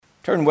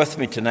Turn with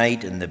me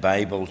tonight in the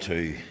Bible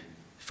to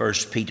 1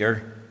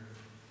 Peter.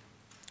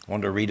 I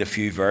want to read a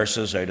few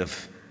verses out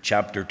of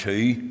chapter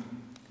 2.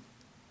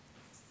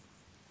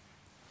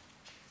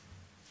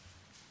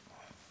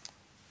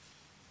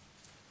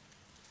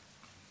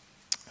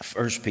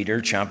 First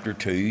Peter chapter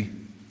 2.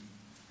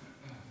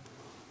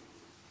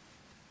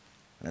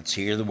 Let's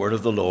hear the word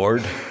of the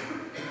Lord.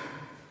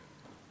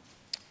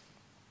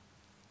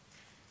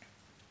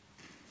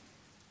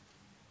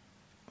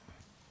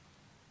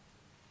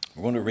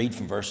 We're going to read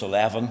from verse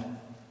 11.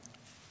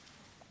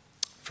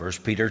 1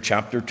 Peter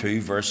chapter 2,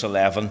 verse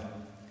 11.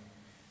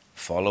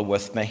 Follow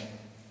with me.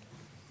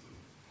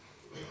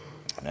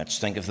 Let's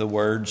think of the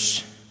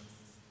words.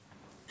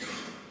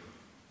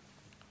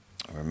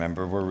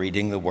 Remember, we're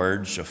reading the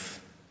words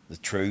of the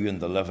true and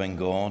the living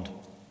God.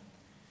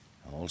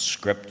 All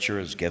Scripture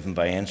is given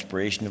by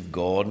inspiration of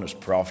God and is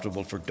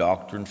profitable for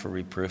doctrine, for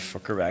reproof, for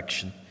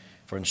correction,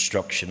 for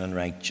instruction in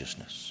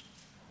righteousness.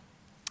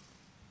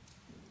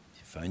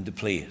 Found the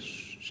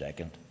place.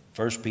 Second,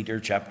 1 Peter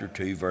chapter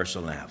 2, verse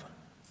 11.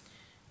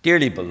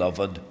 Dearly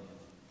beloved,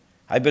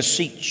 I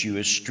beseech you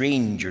as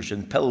strangers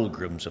and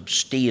pilgrims,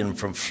 abstain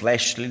from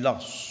fleshly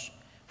lusts,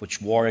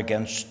 which war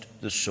against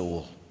the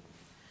soul,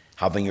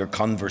 having your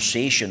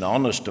conversation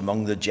honest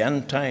among the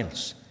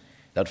Gentiles,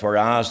 that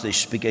whereas they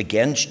speak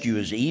against you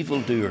as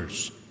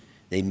evildoers,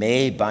 they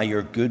may by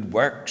your good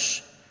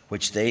works,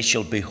 which they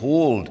shall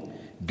behold,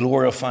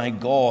 glorify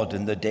God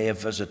in the day of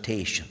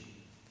visitation.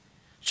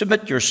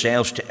 Submit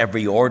yourselves to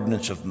every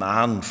ordinance of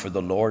man for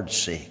the Lord's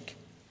sake,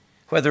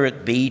 whether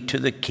it be to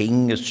the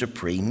king as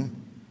supreme,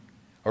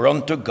 or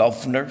unto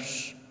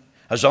governors,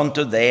 as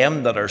unto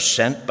them that are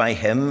sent by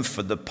him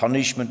for the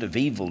punishment of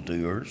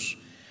evildoers,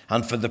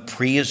 and for the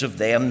praise of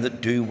them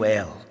that do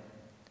well.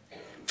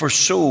 For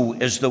so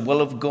is the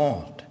will of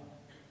God,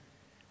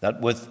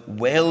 that with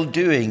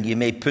well-doing ye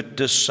may put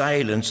to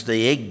silence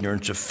the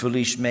ignorance of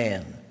foolish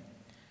men,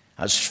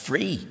 as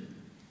free,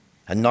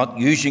 and not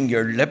using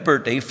your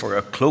liberty for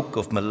a cloak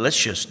of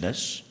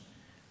maliciousness,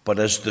 but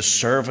as the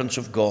servants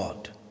of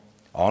God.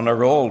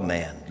 Honor all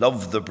men,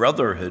 love the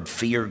brotherhood,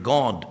 fear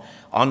God,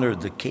 honor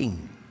the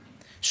king.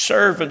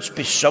 Servants,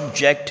 be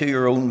subject to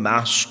your own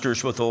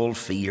masters with all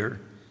fear,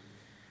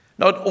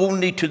 not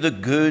only to the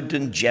good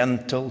and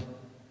gentle,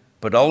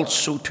 but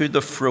also to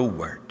the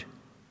froward.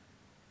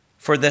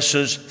 For this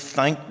is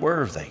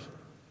thankworthy,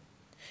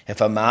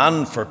 if a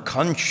man for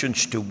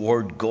conscience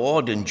toward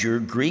God endure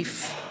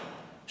grief,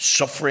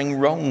 suffering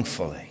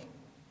wrongfully.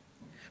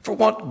 For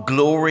what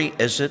glory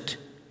is it,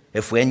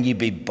 if when ye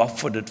be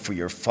buffeted for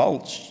your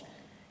faults,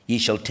 ye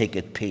shall take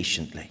it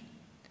patiently?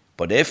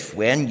 But if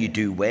when ye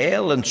do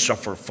well and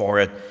suffer for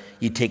it,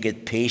 ye take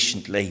it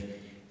patiently,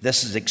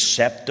 this is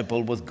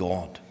acceptable with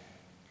God.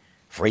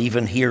 For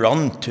even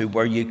hereunto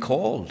were ye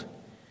called,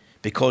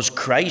 because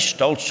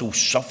Christ also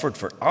suffered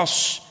for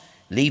us,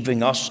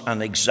 leaving us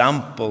an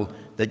example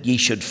that ye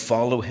should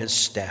follow his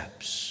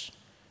steps,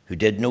 who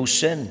did no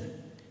sin,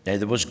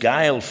 neither was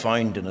guile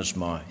found in his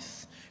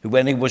mouth, who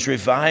when he was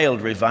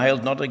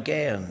reviled not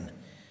again.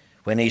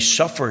 When he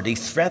suffered, he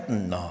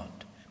threatened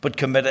not, but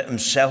committed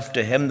himself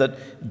to him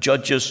that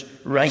judges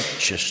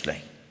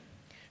righteously,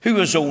 who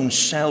his own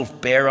self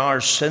bare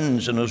our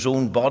sins in his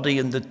own body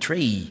in the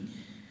tree,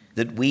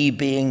 that we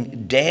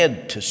being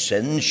dead to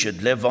sin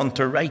should live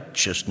unto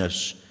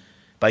righteousness,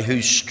 by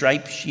whose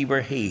stripes ye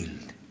were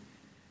healed.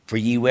 For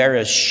ye were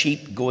as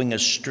sheep going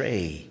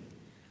astray,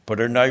 but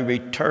are now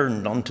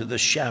returned unto the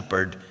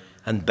shepherd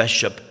and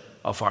bishop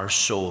of our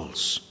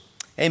souls.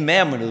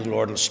 Amen. And the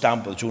Lord will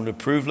stamp with his own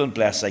approval and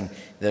blessing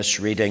this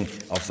reading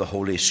of the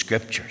Holy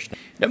Scriptures.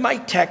 Now, my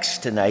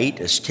text tonight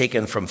is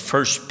taken from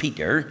 1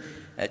 Peter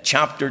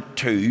chapter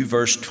 2,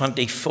 verse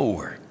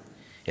 24.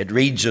 It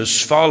reads as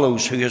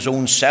follows: who his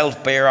own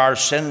self bare our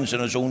sins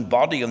in his own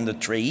body on the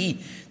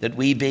tree, that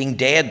we being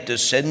dead to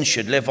sin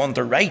should live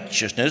unto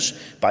righteousness,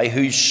 by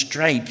whose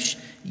stripes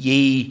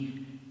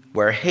ye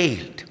were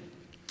healed.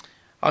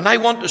 And I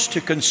want us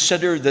to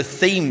consider the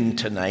theme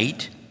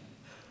tonight,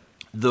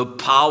 the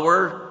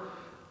power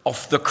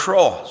of the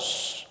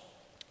cross.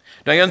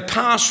 Now, in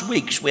past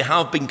weeks, we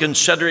have been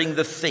considering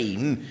the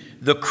theme,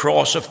 the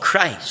cross of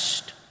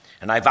Christ.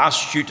 And I've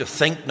asked you to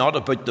think not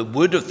about the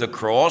wood of the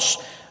cross,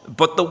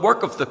 but the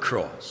work of the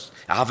cross.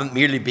 I haven't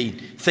merely been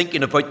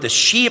thinking about the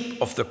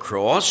shape of the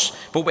cross,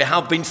 but we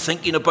have been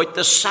thinking about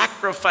the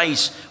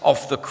sacrifice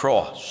of the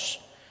cross.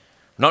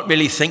 Not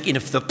merely thinking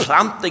of the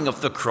planting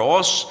of the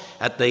cross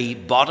at the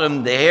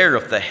bottom there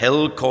of the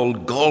hill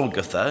called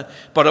Golgotha,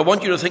 but I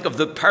want you to think of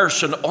the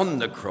person on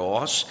the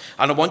cross,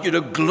 and I want you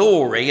to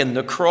glory in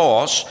the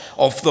cross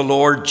of the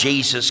Lord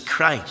Jesus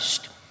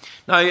Christ.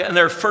 Now, in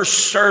our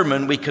first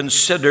sermon, we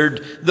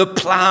considered the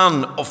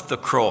plan of the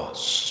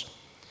cross.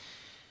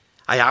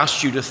 I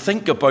asked you to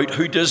think about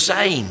who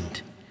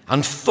designed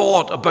and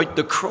thought about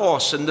the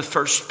cross in the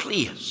first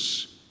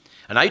place.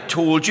 And I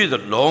told you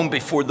that long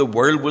before the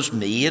world was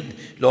made,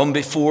 long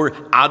before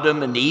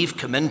Adam and Eve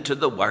came into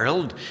the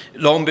world,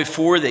 long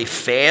before they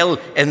fell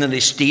in an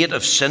estate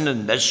of sin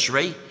and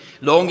misery,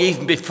 long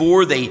even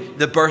before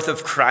the birth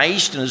of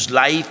Christ and his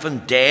life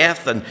and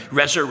death and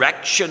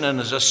resurrection and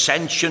his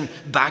ascension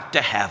back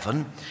to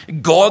heaven,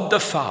 God the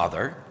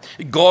Father,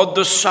 God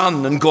the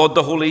Son, and God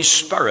the Holy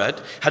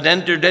Spirit had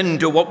entered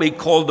into what we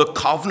call the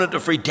covenant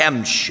of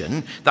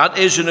redemption. That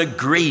is an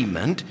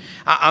agreement,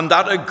 and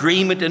that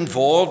agreement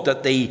involved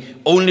that the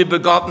only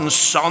begotten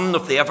Son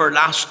of the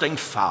everlasting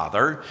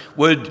Father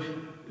would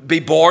be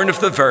born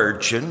of the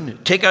Virgin,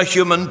 take a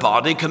human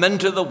body, come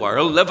into the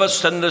world, live a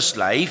sinless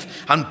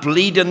life, and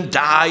bleed and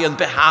die on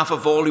behalf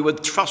of all who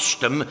would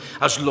trust him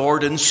as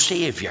Lord and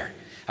Saviour.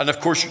 And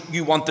of course,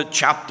 you wanted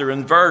chapter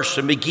and verse,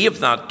 and we gave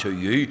that to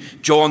you.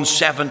 John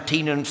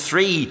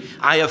 17:3,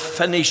 I have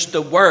finished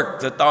the work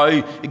that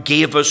thou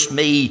gavest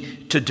me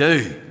to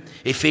do.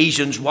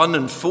 Ephesians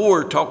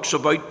 1:4 talks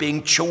about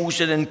being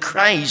chosen in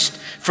Christ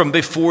from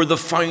before the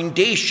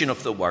foundation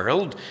of the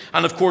world.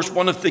 And of course,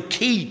 one of the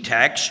key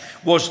texts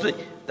was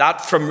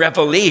that from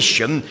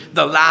Revelation,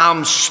 the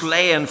Lamb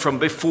slain from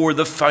before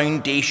the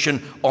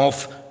foundation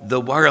of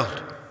the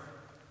world.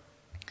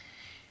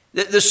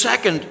 The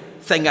second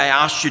thing I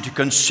asked you to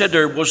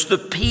consider was the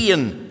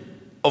pain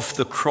of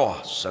the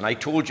cross. And I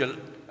told you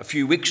a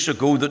few weeks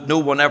ago that no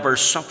one ever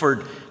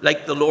suffered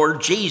like the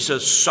Lord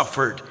Jesus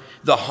suffered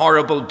the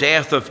horrible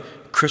death of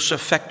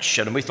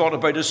crucifixion. And we thought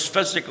about his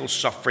physical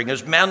suffering,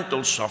 his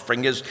mental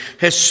suffering, his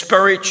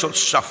spiritual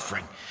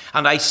suffering.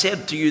 And I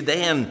said to you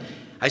then,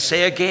 I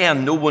say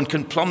again, no one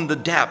can plumb the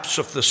depths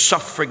of the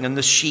suffering and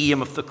the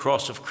shame of the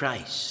cross of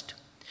Christ.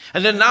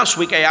 And then last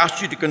week I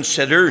asked you to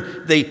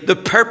consider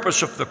the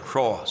purpose of the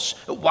cross.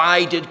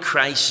 Why did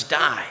Christ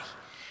die?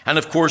 And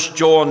of course,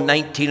 John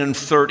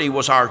 19:30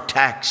 was our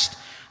text.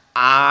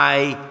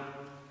 I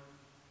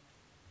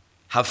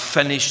have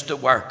finished the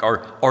work,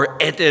 or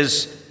it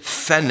is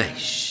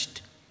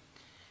finished.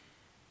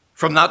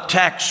 From that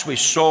text we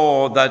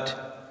saw that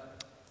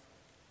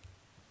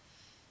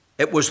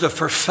it was the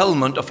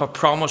fulfillment of a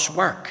promised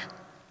work.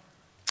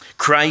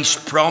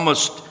 Christ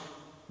promised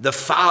the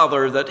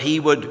Father that he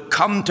would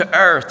come to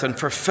earth and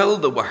fulfill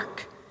the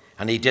work.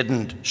 And he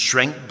didn't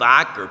shrink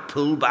back or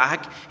pull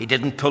back. He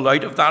didn't pull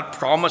out of that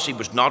promise. He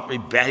was not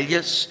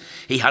rebellious.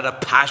 He had a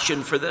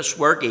passion for this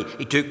work.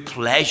 He took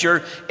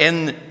pleasure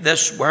in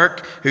this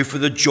work, who for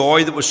the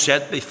joy that was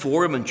set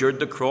before him endured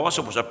the cross.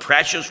 It was a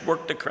precious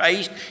work to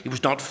Christ. He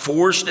was not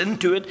forced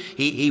into it.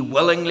 He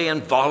willingly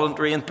and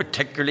voluntarily and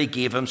particularly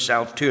gave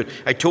himself to it.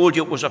 I told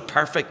you it was a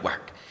perfect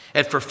work.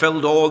 It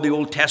fulfilled all the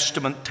Old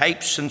Testament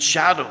types and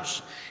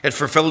shadows. It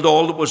fulfilled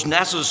all that was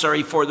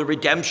necessary for the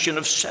redemption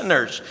of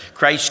sinners.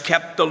 Christ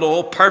kept the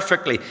law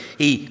perfectly.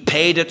 He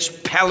paid its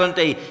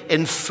penalty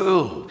in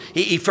full.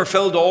 He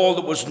fulfilled all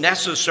that was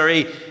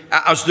necessary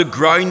as the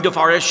ground of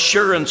our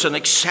assurance and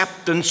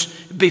acceptance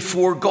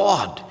before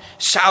God.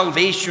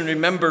 Salvation,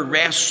 remember,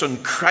 rests on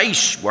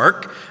Christ's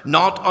work,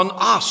 not on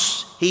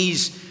us.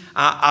 He's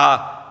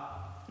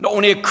not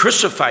only a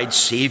crucified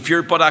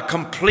Saviour, but a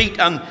complete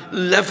and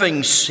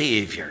living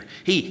Saviour.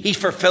 He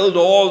fulfilled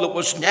all that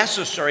was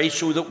necessary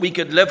so that we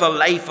could live a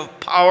life of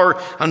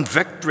power and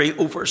victory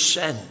over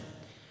sin.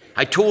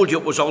 I told you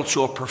it was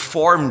also a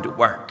performed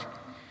work.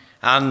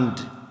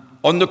 And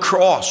on the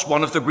cross,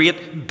 one of the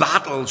great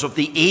battles of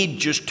the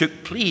ages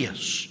took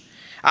place.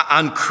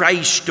 And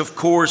Christ, of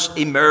course,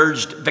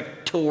 emerged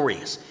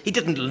victorious. He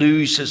didn't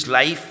lose his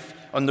life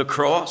on the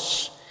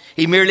cross.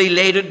 He merely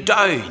laid it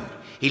down.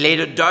 He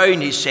laid it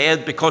down, he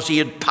said, because he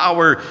had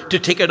power to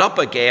take it up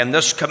again.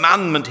 This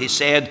commandment, he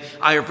said,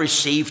 I have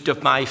received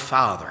of my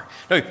Father.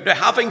 Now,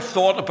 having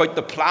thought about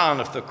the plan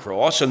of the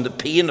cross and the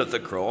pain of the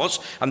cross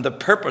and the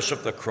purpose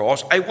of the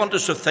cross, I want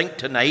us to think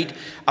tonight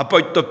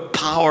about the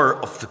power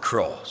of the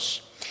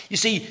cross. You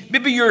see,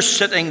 maybe you're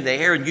sitting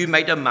there and you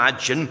might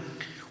imagine,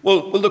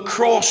 well, the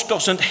cross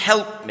doesn't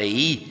help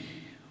me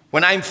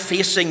when I'm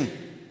facing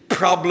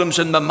problems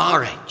in my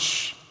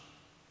marriage.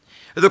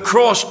 The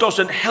cross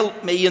doesn't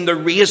help me in the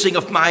raising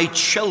of my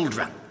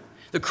children.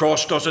 The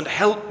cross doesn't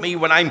help me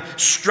when I'm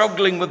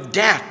struggling with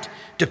debt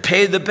to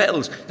pay the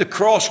bills. The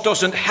cross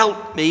doesn't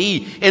help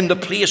me in the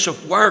place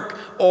of work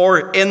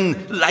or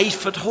in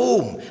life at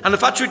home. And if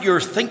that's what you're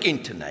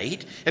thinking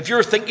tonight, if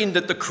you're thinking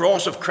that the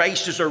cross of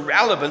Christ is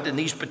irrelevant in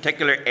these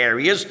particular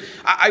areas,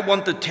 I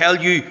want to tell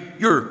you,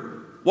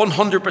 you're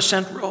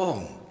 100%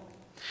 wrong.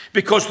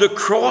 Because the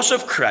cross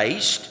of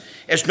Christ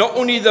is not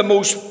only the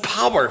most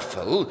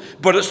powerful,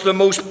 but it's the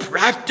most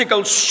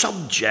practical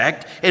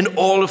subject in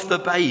all of the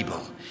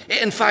Bible.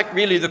 In fact,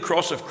 really, the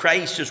cross of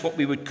Christ is what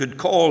we could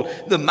call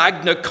the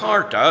Magna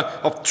Carta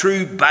of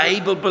true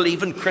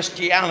Bible-believing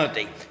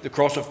Christianity. The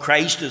cross of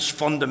Christ is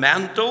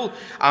fundamental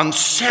and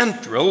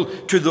central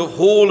to the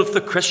whole of the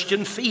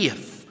Christian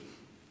faith.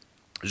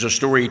 There's a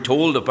story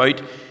told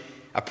about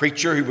a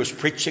preacher who was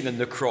preaching on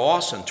the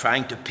cross and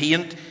trying to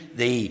paint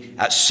the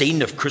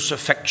scene of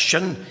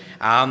crucifixion.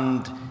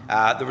 And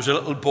there was a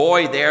little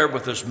boy there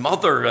with his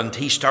mother, and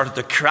he started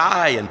to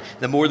cry. And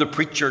the more the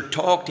preacher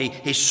talked,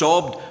 he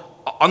sobbed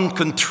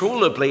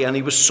uncontrollably, and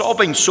he was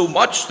sobbing so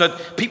much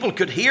that people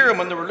could hear him,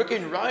 and they were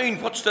looking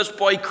around, what's this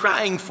boy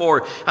crying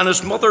for? And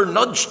his mother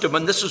nudged him,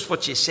 and this is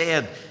what she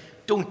said: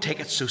 don't take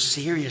it so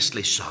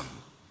seriously, son.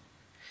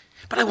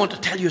 But I want to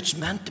tell you it's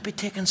meant to be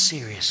taken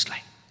seriously.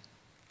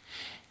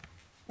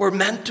 We're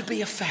meant to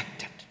be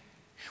affected.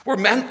 We're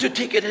meant to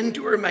take it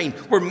into our mind.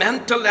 We're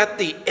meant to let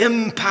the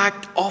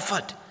impact of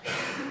it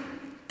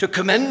to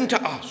come into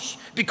us,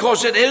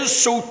 because it is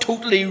so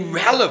totally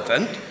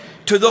relevant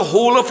to the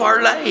whole of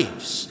our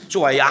lives.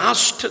 So I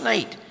ask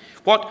tonight,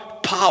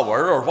 what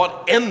power or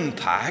what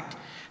impact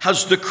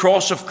has the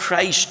cross of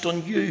Christ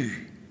on you?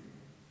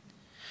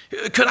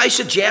 Could I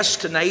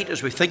suggest tonight,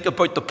 as we think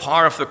about the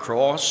power of the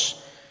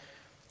cross,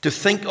 to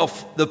think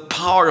of the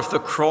power of the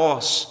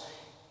cross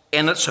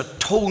in its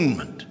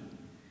atonement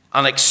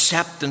and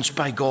acceptance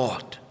by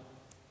God?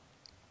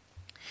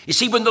 You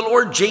see, when the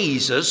Lord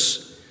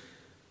Jesus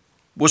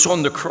was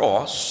on the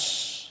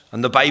cross,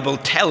 and the Bible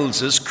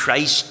tells us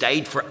Christ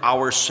died for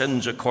our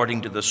sins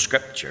according to the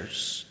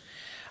Scriptures,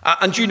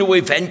 and you know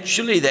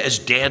eventually that his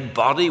dead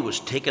body was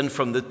taken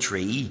from the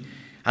tree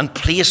and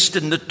placed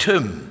in the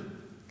tomb.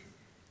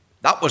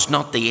 That was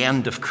not the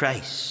end of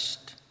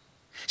Christ.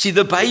 See,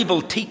 the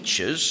Bible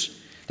teaches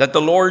that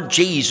the Lord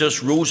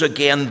Jesus rose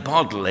again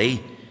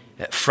bodily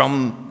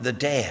from the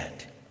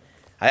dead.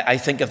 I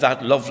think of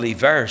that lovely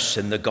verse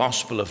in the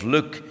Gospel of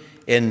Luke,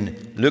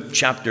 in Luke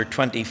chapter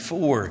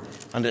 24,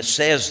 and it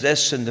says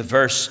this in the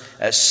verse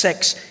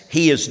 6,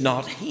 he is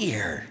not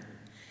here,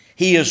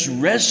 he is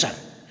risen.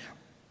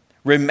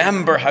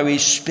 Remember how he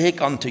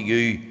spake unto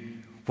you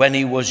when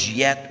he was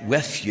yet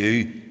with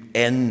you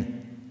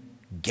in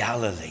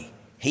Galilee.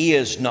 He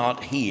is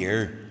not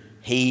here,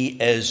 he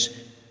is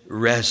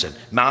risen.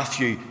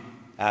 Matthew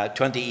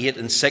 28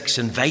 and 6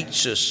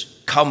 invites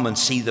us, come and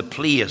see the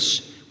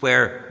place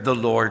where the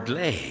Lord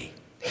lay.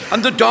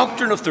 And the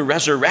doctrine of the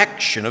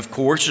resurrection, of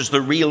course, is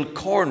the real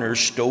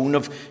cornerstone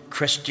of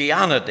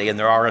Christianity. And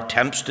there are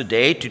attempts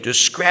today to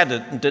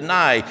discredit and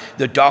deny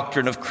the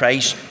doctrine of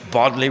Christ's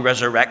bodily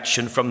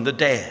resurrection from the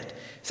dead.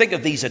 Think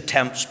of these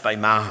attempts by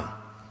man.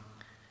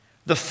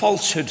 The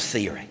falsehood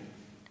theory.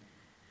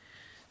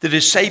 The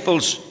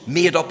disciples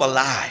made up a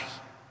lie.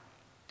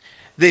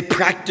 They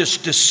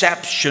practiced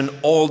deception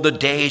all the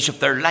days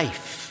of their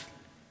life.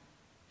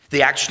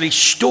 They actually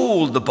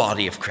stole the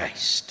body of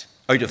Christ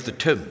out of the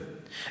tomb.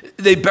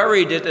 They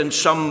buried it in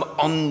some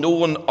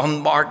unknown,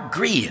 unmarked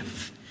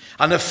grave.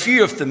 And a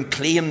few of them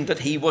claimed that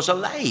he was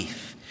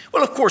alive.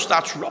 Well, of course,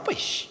 that's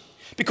rubbish,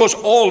 because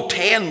all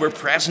 10 were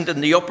present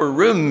in the upper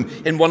room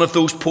in one of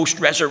those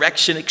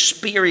post-resurrection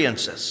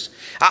experiences.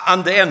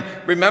 And then,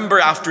 remember,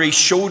 after he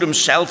showed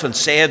himself and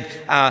said,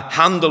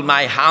 handle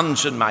my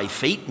hands and my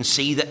feet and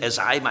see that as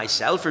I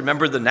myself.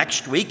 Remember the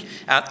next week,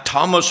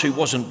 Thomas, who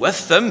wasn't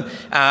with them,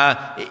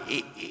 now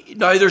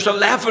there's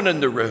 11 in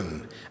the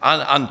room.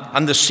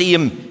 And the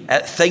same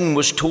thing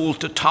was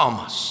told to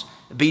Thomas.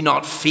 Be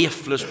not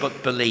faithless,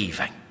 but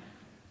believing.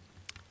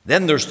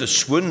 Then there's the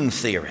swoon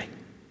theory.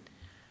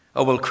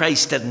 Oh, well,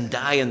 Christ didn't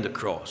die on the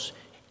cross.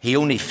 He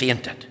only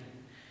fainted.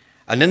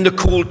 And in the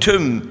cold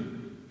tomb,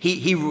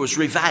 he was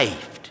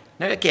revived.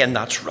 Now, again,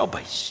 that's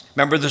rubbish.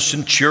 Remember the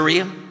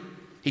centurion?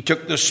 He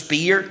took the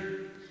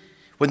spear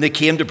when they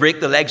came to break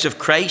the legs of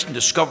Christ and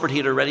discovered he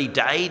had already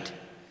died.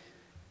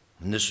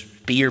 And the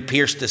spear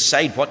pierced his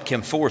side. What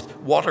came forth?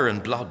 Water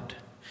and blood.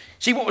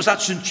 See, what was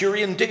that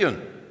centurion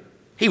doing?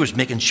 He was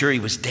making sure he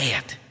was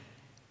dead.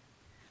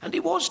 And he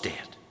was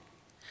dead.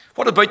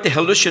 What about the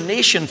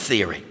hallucination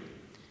theory?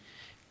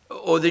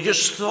 Or they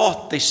just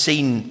thought they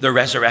seen the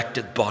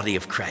resurrected body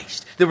of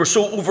Christ. They were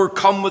so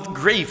overcome with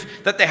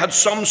grief that they had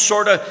some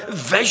sort of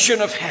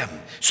vision of him,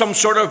 some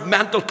sort of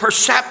mental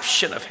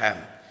perception of him.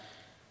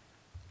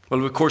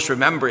 Well, of course,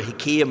 remember, he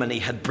came and he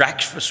had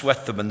breakfast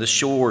with them on the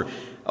shore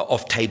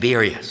of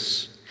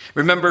Tiberias.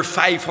 Remember,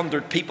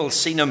 500 people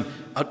seen him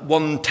at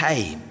one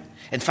time.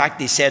 In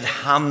fact, he said,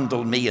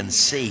 handle me and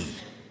see.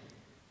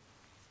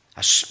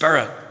 A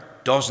spirit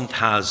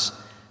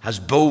has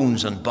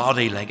bones and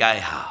body like I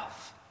have.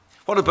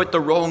 What about the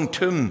wrong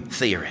tomb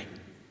theory?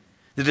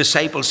 The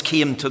disciples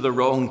came to the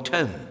wrong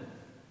tomb,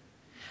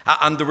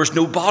 and there was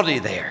no body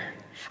there,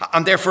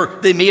 and therefore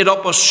they made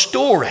up a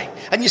story.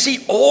 And you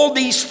see, all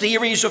these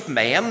theories of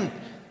men,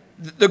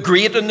 the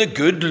great and the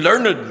good,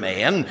 learned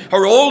men,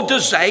 are all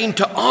designed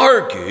to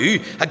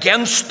argue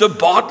against the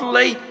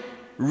bodily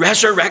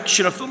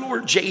resurrection of the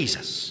Lord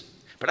Jesus.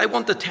 But I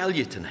want to tell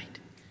you tonight,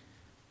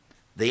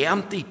 the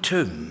empty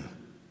tomb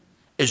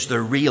is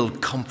the real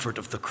comfort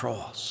of the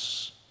cross.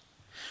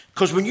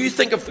 Because when you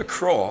think of the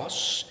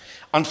cross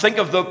and think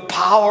of the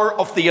power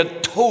of the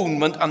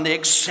atonement and the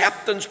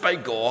acceptance by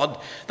God,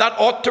 that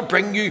ought to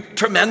bring you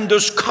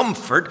tremendous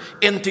comfort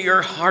into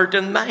your heart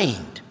and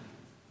mind.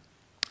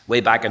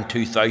 Way back in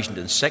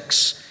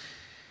 2006,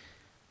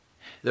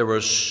 there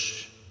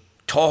was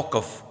talk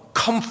of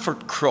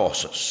comfort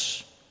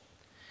crosses.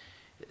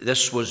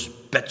 This was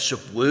bits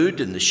of wood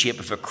in the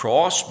shape of a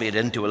cross made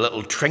into a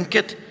little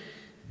trinket. It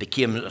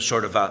became a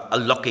sort of a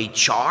lucky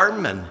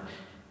charm, and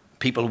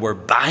people were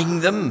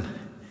buying them,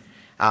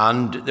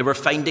 and they were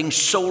finding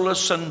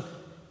solace and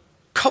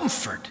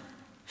comfort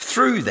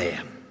through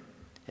them.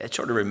 It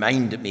sort of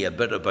reminded me a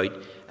bit about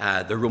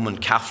the Roman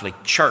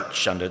Catholic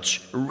Church and its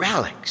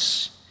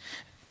relics.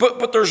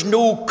 But there's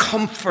no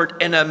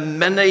comfort in a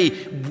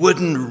mini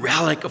wooden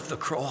relic of the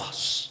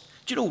cross.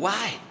 Do you know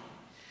why?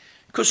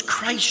 Because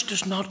Christ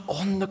is not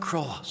on the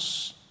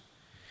cross.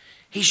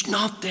 He's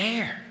not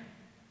there.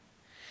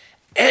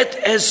 It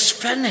is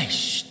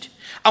finished.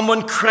 And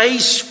when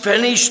Christ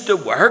finished the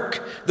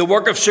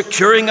work of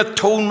securing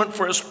atonement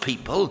for his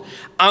people,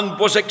 and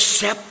was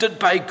accepted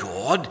by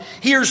God,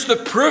 here's the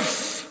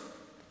proof.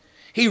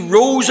 He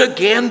rose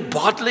again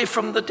bodily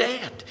from the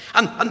dead.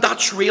 And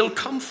that's real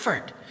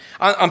comfort.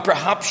 And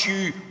perhaps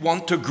you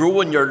want to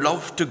grow in your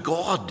love to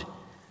God.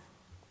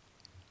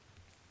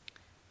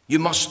 You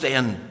must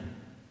then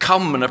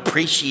come and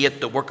appreciate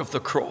the work of the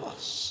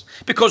cross.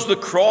 Because the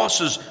cross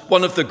is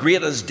one of the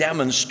greatest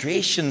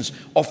demonstrations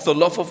of the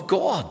love of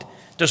God.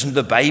 Doesn't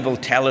the Bible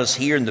tell us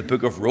here in the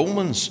book of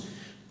Romans?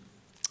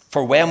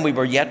 For when we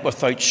were yet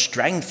without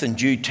strength, in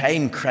due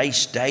time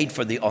Christ died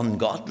for the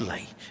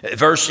ungodly.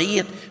 Verse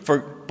 8,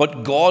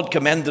 but God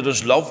commended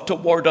his love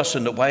toward us,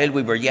 and that while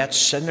we were yet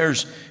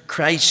sinners,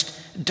 Christ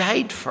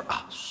died for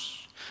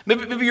us.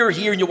 Maybe you're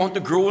here and you want to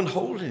grow in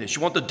holiness.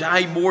 You want to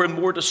die more and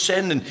more to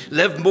sin and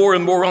live more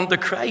and more unto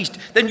Christ.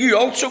 Then you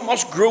also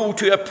must grow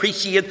to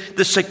appreciate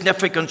the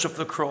significance of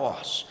the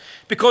cross.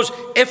 Because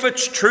if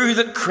it's true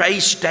that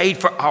Christ died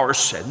for our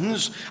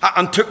sins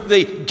and took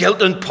the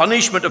guilt and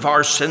punishment of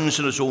our sins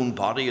in his own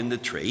body in the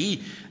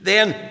tree,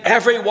 then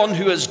everyone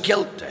who is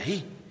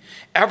guilty,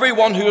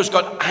 everyone who has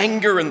got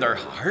anger in their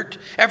heart,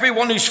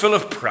 everyone who's full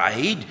of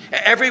pride,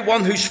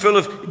 everyone who's full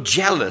of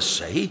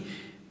jealousy,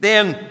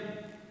 then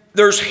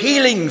there's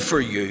healing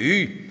for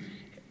you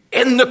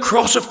in the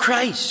cross of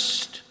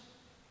Christ.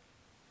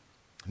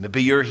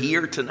 Maybe you're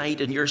here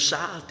tonight and you're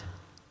sad.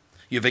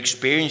 You've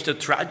experienced a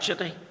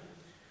tragedy.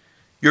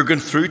 You're going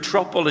through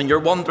trouble and you're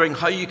wondering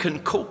how you can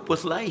cope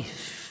with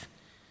life.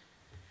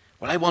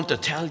 Well, I want to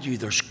tell you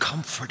there's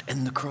comfort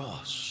in the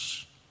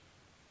cross.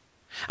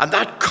 And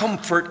that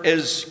comfort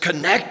is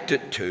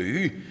connected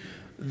to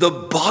the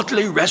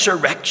bodily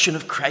resurrection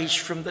of Christ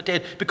from the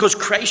dead. Because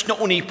Christ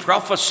not only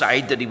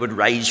prophesied that he would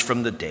rise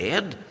from the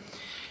dead,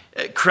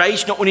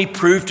 Christ not only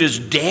proved his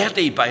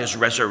deity by his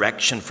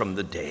resurrection from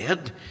the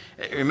dead,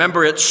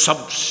 remember it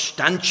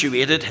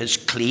substantiated his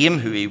claim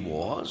who he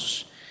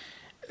was.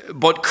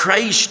 But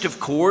Christ, of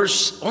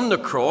course, on the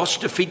cross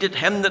defeated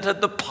him that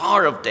had the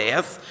power of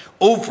death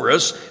over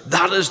us,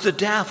 that is the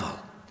devil.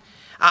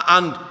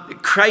 And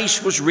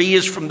Christ was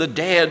raised from the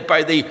dead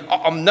by the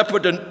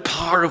omnipotent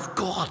power of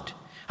God.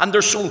 And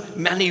there's so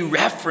many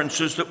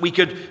references that we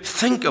could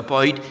think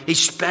about,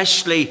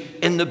 especially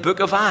in the book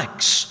of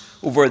Acts.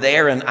 Over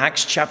there in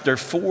Acts chapter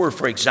 4,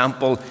 for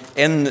example,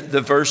 in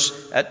the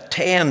verse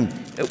 10,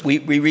 we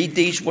read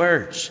these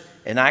words.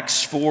 In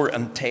Acts 4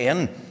 and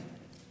 10,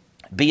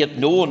 be it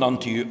known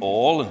unto you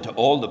all and to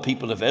all the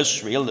people of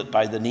Israel that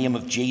by the name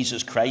of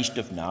Jesus Christ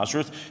of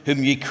Nazareth,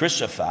 whom ye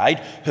crucified,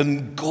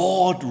 whom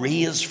God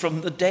raised from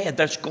the dead,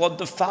 that's God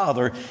the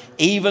Father,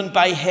 even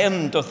by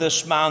him doth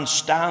this man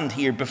stand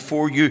here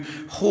before you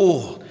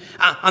whole.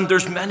 And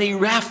there's many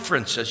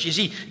references. You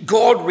see,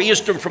 God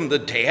raised him from the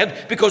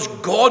dead because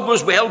God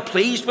was well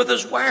pleased with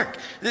his work.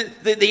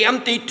 The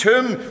empty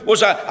tomb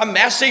was a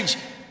message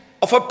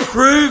of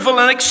approval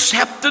and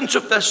acceptance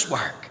of this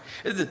work.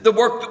 The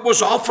work that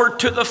was offered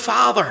to the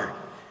Father.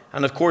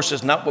 And of course,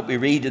 isn't that what we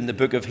read in the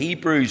book of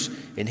Hebrews,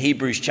 in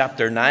Hebrews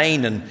chapter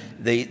 9 and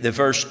the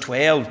verse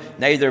 12,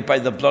 neither by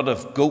the blood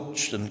of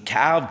goats and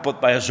calves,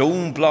 but by his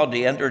own blood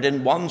he entered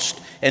in once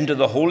into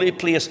the holy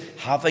place,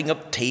 having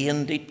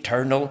obtained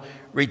eternal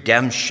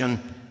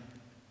redemption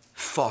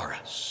for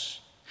us.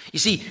 You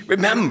see,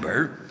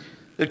 remember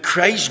that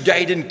Christ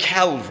died in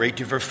Calvary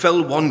to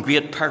fulfill one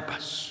great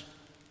purpose.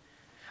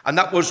 And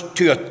that was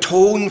to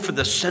atone for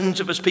the sins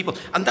of his people.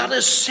 And that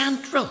is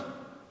central.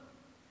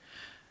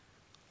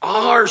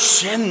 Our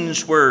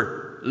sins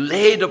were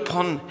laid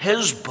upon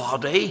his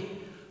body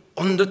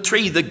on the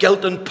tree. The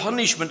guilt and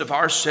punishment of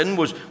our sin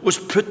was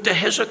put to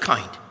his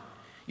account.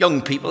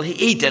 Young people,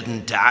 he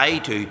didn't die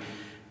to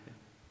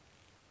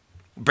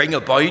bring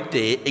about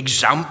the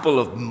example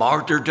of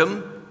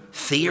martyrdom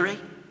theory.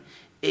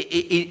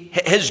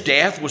 His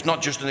death was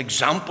not just an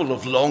example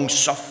of long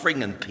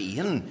suffering and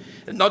pain,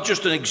 not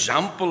just an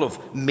example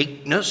of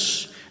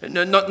meekness,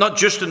 not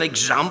just an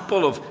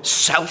example of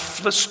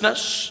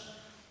selflessness,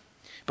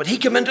 but he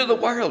came into the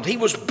world. He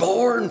was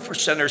born for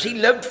sinners. He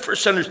lived for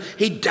sinners.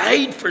 He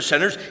died for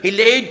sinners. He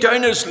laid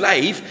down his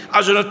life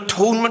as an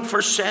atonement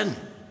for sin.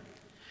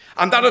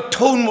 And that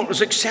atonement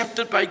was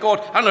accepted by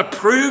God and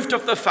approved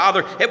of the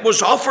Father. It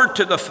was offered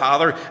to the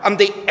Father, and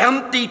the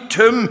empty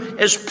tomb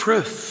is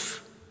proof.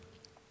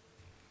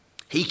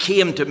 He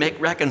came to make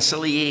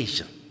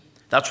reconciliation.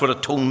 That's what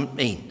atonement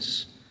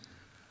means.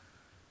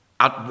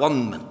 At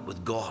one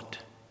with God.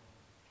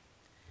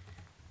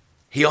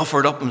 He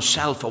offered up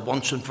himself a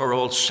once and for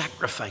all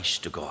sacrifice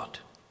to God.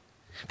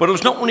 But it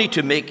was not only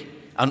to make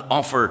and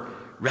offer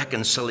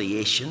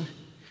reconciliation,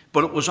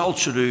 but it was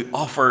also to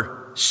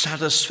offer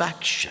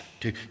satisfaction,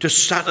 to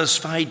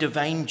satisfy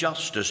divine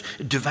justice,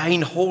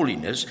 divine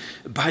holiness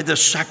by the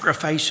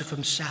sacrifice of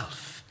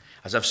himself.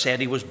 As I've said,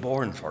 he was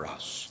born for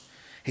us.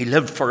 He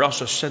lived for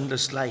us a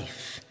sinless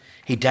life.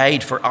 He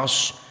died for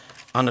us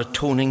an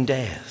atoning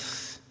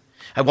death.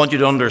 I want you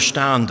to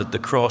understand that the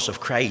cross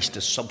of Christ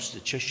is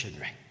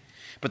substitutionary,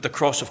 but the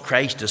cross of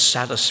Christ is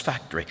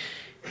satisfactory.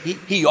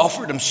 He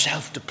offered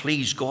himself to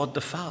please God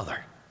the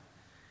Father.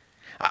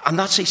 And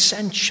that's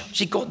essential.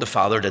 See, God the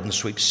Father didn't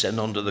sweep sin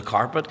under the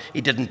carpet.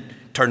 He didn't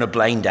turn a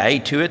blind eye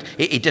to it.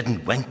 He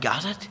didn't wink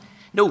at it.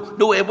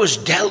 No, it was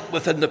dealt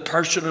with in the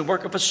person and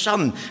work of his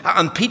Son.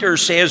 And Peter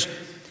says,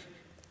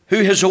 who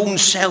his own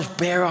self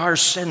bare our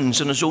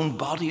sins in his own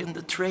body in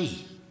the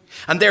tree.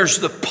 And there's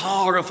the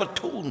power of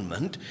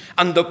atonement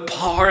and the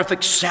power of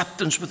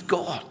acceptance with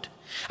God.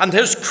 And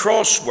his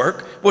cross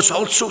work was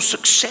also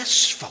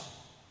successful.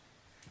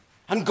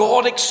 And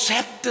God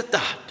accepted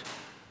that.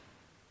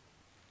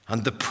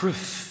 And the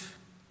proof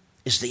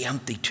is the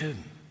empty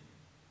tomb.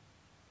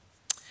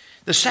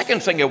 The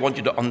second thing I want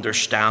you to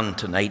understand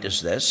tonight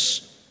is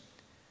this,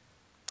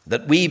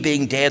 that we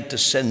being dead to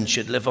sin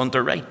should live unto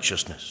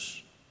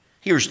righteousness.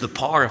 Here's the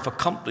power of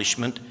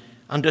accomplishment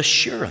and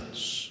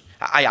assurance.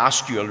 I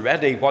asked you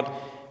already, what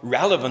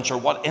relevance or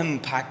what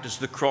impact is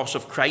the cross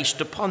of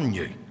Christ upon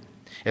you?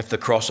 If the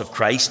cross of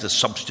Christ is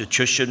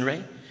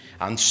substitutionary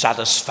and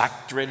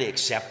satisfactorily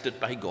accepted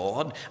by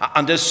God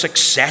and is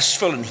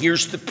successful, and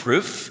here's the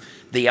proof,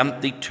 the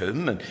empty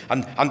tomb,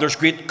 and there's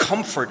great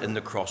comfort in the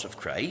cross of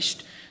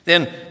Christ,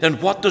 then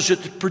what does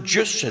it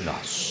produce in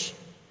us?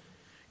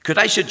 Could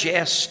I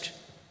suggest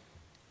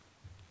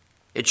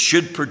it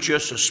should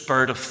produce a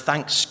spirit of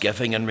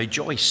thanksgiving and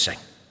rejoicing?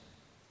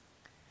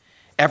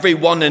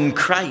 Everyone in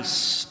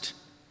Christ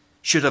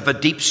should have a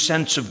deep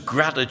sense of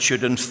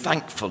gratitude and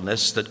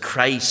thankfulness that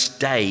Christ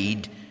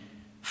died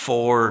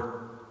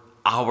for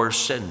our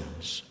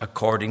sins,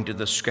 according to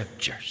the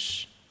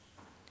Scriptures.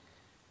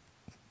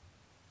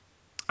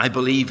 I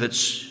believe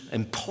it's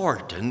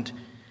important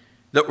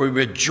that we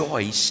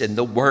rejoice in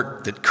the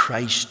work that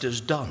Christ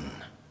has done.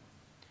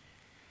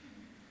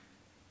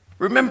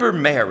 Remember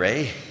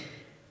Mary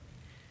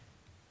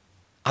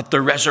at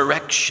the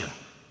resurrection.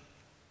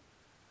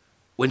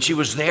 When she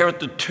was there at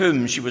the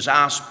tomb, she was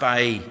asked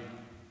by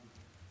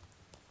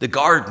the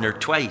gardener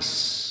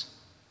twice,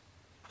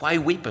 "Why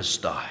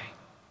weepest thou?"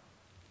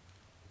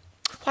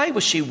 Why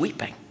was she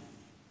weeping?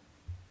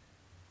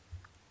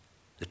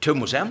 The tomb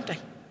was empty.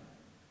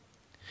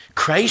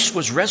 Christ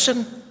was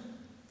risen.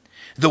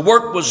 The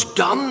work was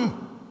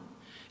done.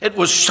 It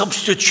was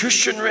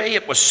substitutionary.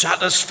 It was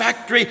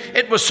satisfactory.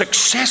 It was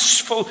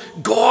successful.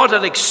 God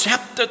had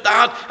accepted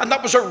that, and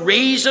that was a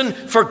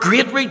reason for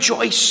great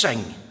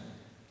rejoicing.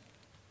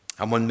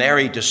 And when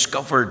Mary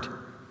discovered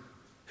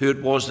who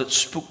it was that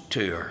spoke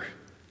to her,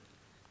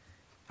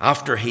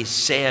 after he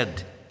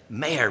said,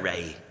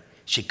 "Mary,"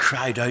 she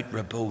cried out,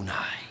 "Rabboni,"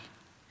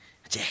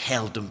 and she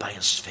held him by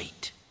his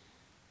feet.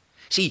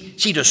 See,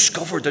 she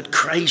discovered that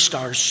Christ,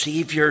 our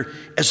Savior,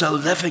 is a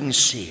living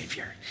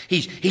Savior.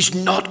 He's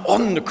not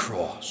on the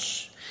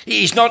cross.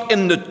 He's not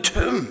in the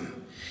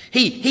tomb.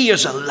 He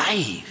is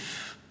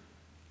alive.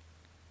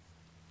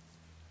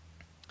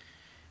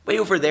 Way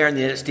over there in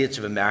the United States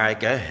of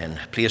America, in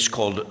a place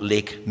called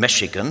Lake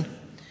Michigan,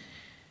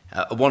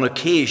 on one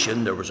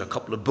occasion there was a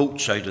couple of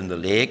boats out in the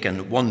lake,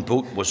 and one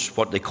boat was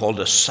what they called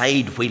a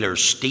side-wheeler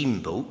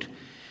steamboat.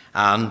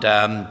 And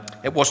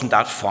it wasn't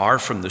that far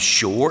from the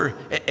shore.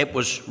 It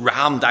was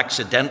rammed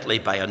accidentally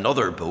by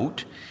another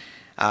boat.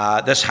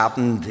 This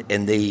happened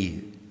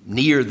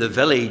near the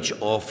village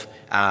of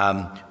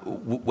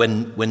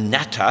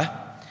Winnetta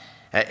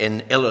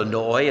in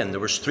Illinois, and there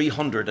was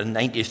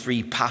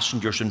 393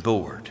 passengers on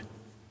board.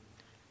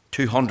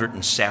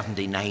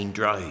 279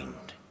 drowned.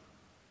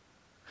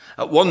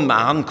 One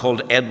man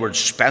called Edward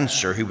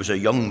Spencer, who was a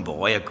young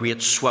boy, a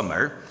great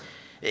swimmer,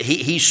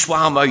 he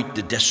swam out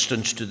the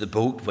distance to the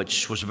boat,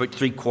 which was about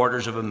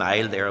 3/4 of a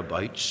mile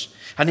thereabouts,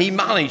 and he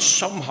managed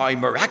somehow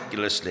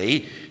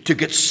miraculously to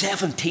get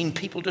 17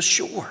 people to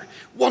shore,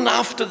 one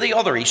after the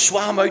other. He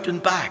swam out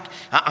and back,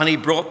 and he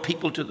brought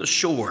people to the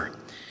shore.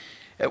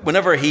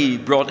 Whenever he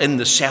brought in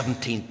the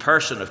 17th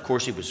person, of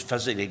course, he was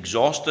physically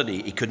exhausted.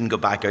 He couldn't go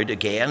back out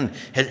again.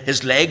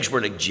 His legs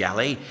were like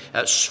jelly.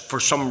 For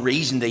some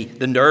reason,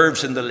 the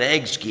nerves in the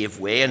legs gave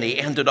way, and he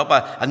ended up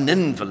an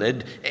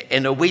invalid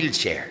in a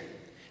wheelchair.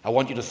 I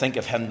want you to think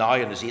of him now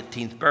on his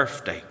 18th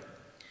birthday.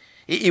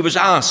 He was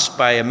asked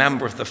by a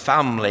member of the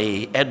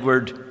family,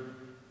 "Edward,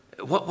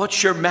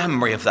 what's your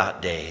memory of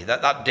that day?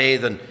 That day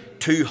when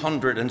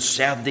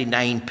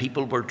 279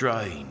 people were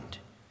drowned?"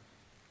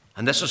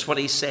 And this is what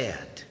he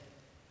said: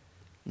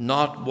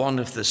 "Not one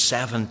of the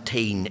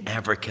 17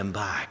 ever came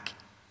back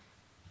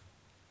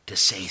to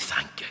say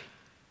thank you."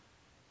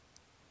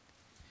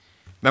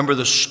 Remember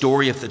the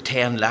story of the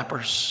 10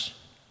 lepers?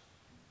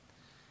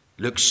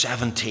 Luke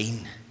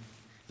 17.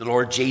 The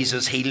Lord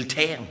Jesus healed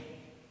 10.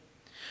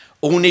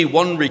 Only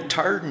one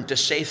returned to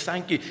say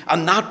thank you,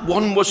 and that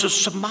one was a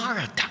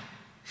Samaritan.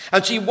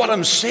 And see, what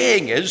I'm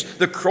saying is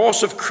the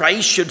cross of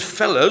Christ should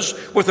fill us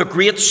with a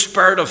great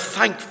spirit of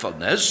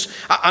thankfulness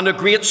and a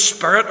great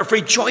spirit of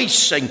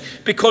rejoicing,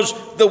 because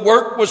the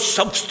work was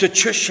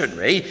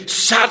substitutionary,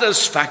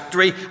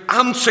 satisfactory,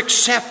 and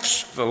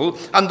successful,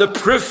 and the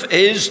proof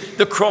is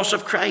the cross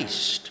of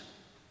Christ.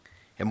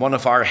 In one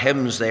of our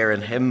hymns there,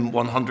 in hymn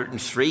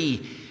 103,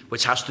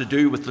 which has to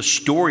do with the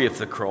story of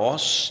the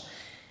cross,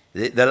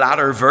 the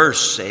latter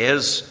verse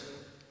says,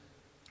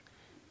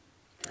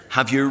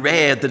 "Have you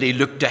read that he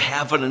looked to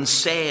heaven and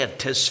said,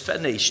 'Tis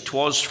finished,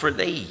 'twas for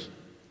thee'?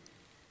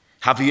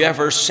 Have you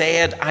ever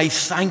said, 'I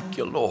thank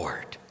you,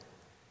 Lord,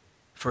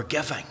 for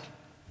giving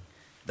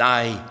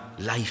thy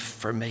life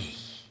for me'?"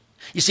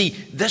 You see,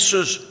 this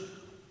is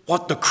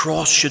what the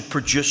cross should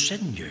produce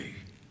in you: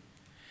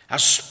 a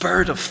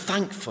spirit of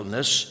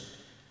thankfulness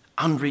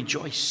and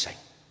rejoicing.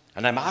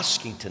 And I'm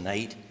asking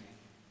tonight,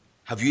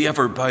 have you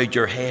ever bowed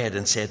your head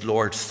and said,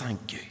 "Lord,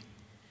 thank you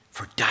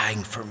for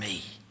dying for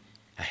me,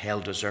 a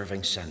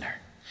hell-deserving sinner"?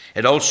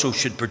 It also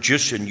should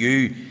produce in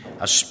you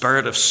a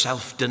spirit of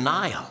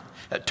self-denial.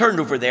 Turn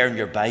over there in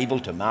your Bible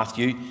to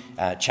Matthew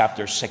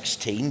chapter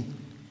 16.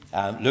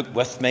 Look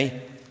with me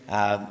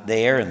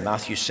there in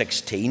Matthew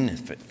 16.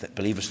 I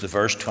believe it's the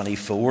verse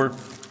 24.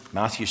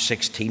 Matthew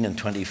 16 and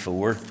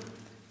 24.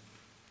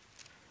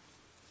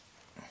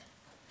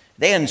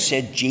 "Then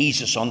said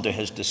Jesus unto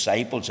his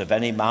disciples, If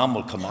any man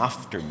will come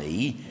after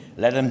me,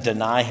 let him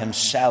deny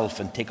himself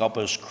and take up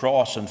his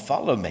cross and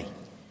follow me.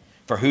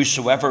 For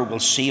whosoever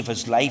will save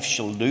his life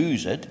shall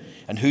lose it,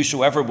 and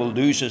whosoever will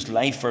lose his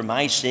life for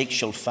my sake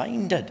shall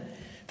find it.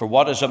 For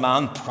what is a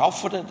man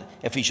profited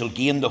if he shall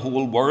gain the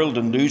whole world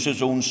and lose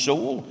his own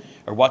soul?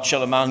 Or what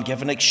shall a man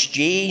give in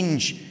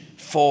exchange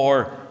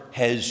for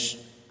his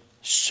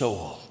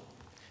soul?"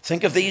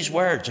 Think of these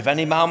words: "If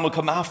any man will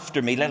come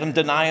after me, let him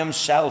deny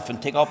himself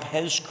and take up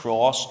his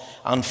cross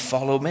and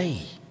follow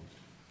me."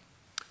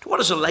 What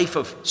does a life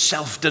of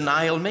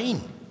self-denial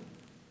mean?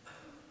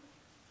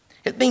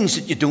 It means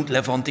that you don't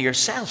live unto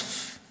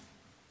yourself.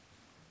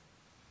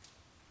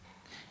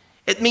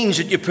 It means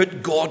that you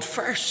put God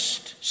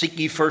first. "Seek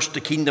ye first the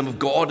kingdom of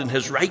God and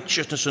his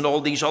righteousness, and all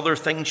these other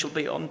things shall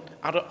be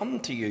added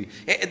unto you."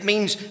 It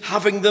means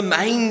having the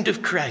mind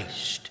of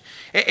Christ.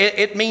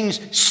 It means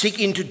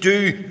seeking to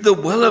do the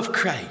will of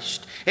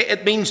Christ.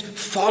 It means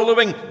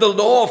following the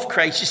law of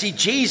Christ. You see,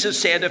 Jesus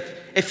said,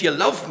 if you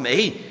love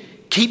me,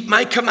 keep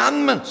my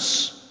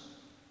commandments.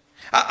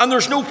 And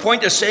there's no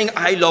point of saying,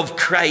 "I love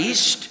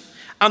Christ,"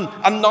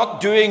 and not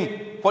doing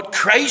what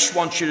Christ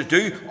wants you to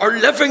do, or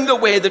living the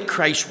way that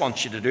Christ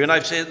wants you to do. And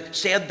I've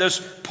said this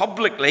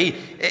publicly.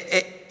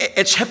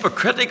 It's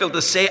hypocritical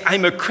to say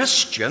I'm a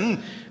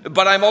Christian,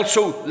 but I'm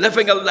also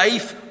living a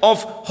life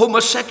of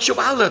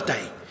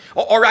homosexuality.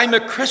 Or I'm a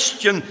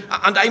Christian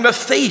and I'm a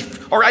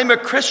thief. Or I'm a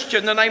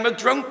Christian and I'm a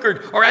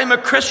drunkard. Or I'm a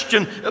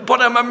Christian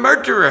but I'm a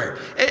murderer.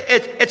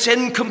 It's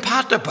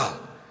incompatible.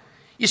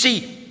 You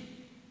see,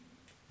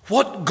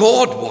 what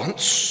God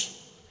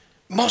wants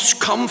must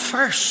come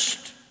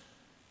first.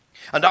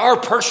 And our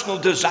personal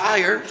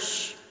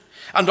desires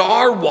and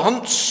our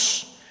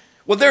wants,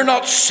 well, they're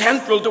not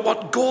central to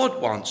what God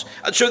wants.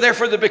 And so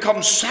therefore they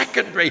become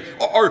secondary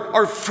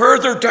or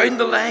further down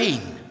the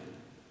line.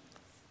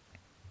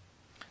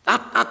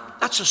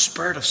 That's a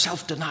spirit of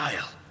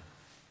self-denial.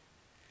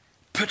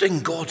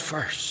 Putting God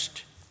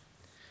first.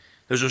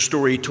 There's a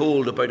story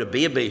told about a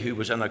baby who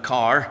was in a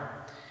car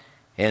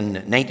in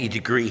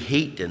 90-degree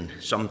heat in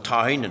some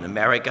town in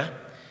America.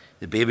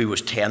 The baby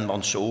was 10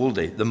 months old.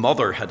 The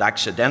mother had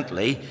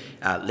accidentally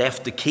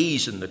left the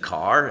keys in the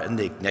car in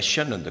the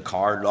ignition, and the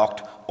car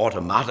locked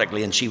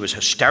automatically, and she was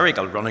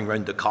hysterical, running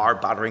around the car,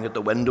 battering at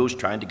the windows,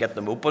 trying to get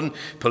them open,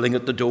 pulling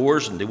at the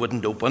doors, and they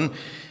wouldn't open.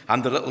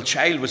 And the little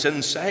child was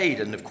inside,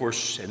 and of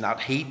course in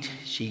that heat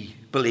she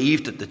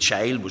believed that the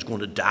child was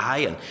going to die,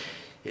 and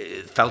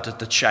felt that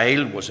the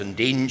child was in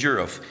danger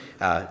of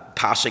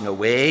passing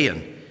away.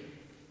 And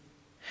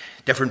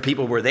different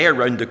people were there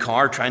around the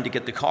car trying to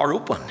get the car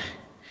open.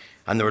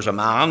 And there was a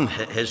man,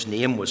 his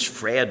name was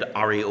Fred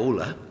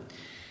Areola,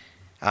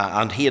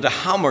 and he had a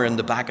hammer in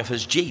the back of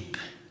his Jeep.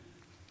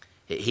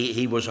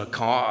 He was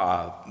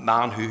a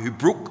man who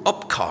broke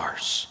up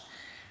cars.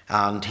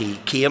 And he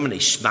came and he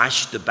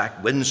smashed the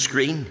back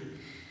windscreen,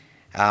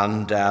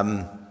 and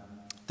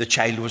the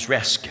child was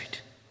rescued.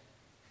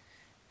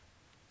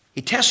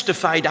 He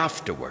testified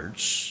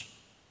afterwards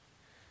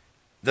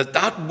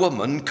that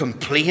woman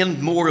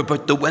complained more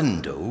about the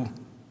window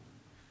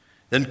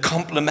than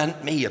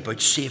compliment me about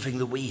saving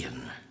the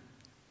wean.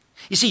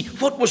 You see,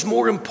 what was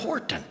more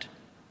important?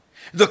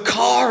 The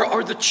car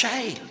or the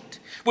child?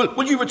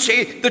 Well, you would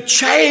say the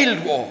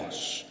child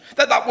was.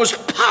 That was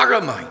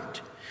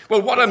paramount.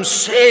 Well, what I'm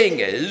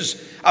saying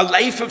is a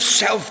life of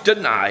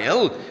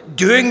self-denial,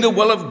 doing the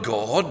will of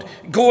God,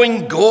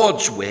 going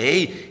God's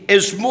way,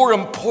 is more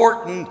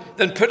important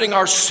than putting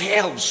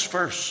ourselves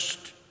first.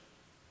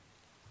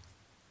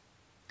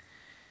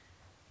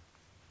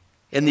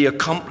 In the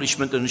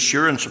accomplishment and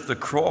assurance of the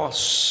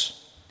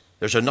cross,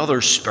 there's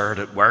another spirit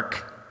at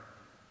work,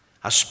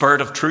 a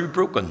spirit of true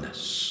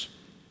brokenness.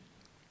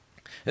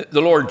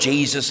 The Lord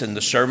Jesus in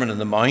the Sermon on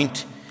the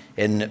Mount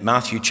in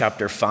Matthew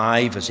chapter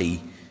 5, as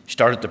he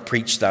started to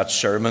preach that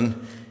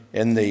sermon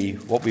in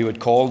what we would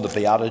call the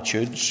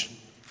Beatitudes,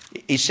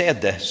 he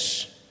said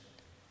this: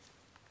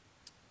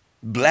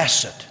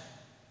 "Blessed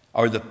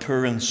are the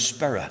poor in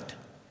spirit,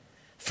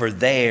 for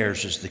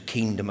theirs is the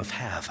kingdom of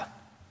heaven."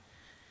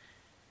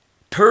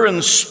 Poor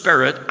in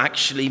spirit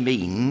actually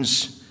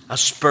means a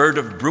spirit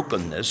of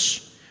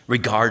brokenness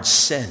regards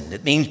sin.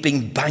 It means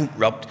being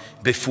bankrupt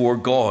before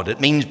God. It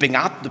means being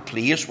at the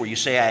place where you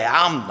say,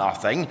 I am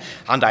nothing,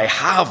 and I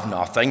have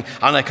nothing,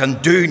 and I can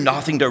do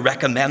nothing to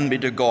recommend me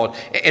to God.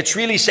 It's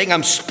really saying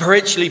I'm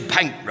spiritually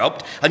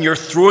bankrupt, and you're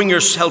throwing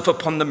yourself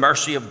upon the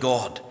mercy of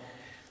God.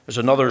 There's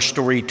another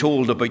story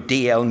told about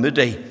D.L.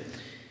 Moody.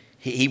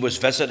 He was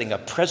visiting a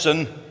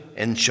prison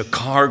in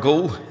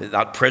Chicago.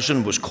 That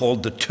prison was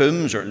called the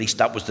Tombs, or at least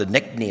that was the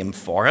nickname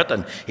for it.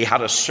 And he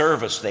had a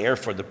service there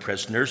for the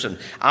prisoners. And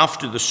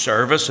after the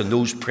service, and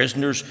those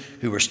prisoners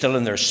who were still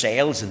in their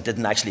cells and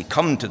didn't actually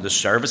come to the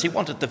service, he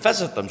wanted to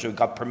visit them. So he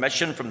got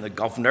permission from the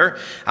governor,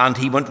 and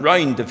he went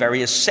round the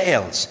various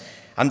cells.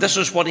 And this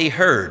is what he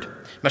heard: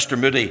 "Mr.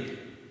 Moody,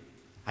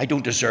 I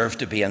don't deserve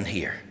to be in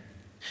here.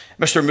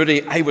 Mr.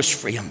 Moody, I was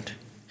framed.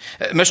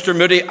 Mr.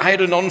 Moody, I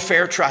had an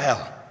unfair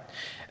trial.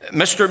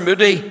 Mr.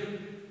 Moody,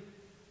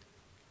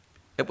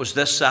 it was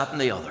this, that,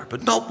 and the other."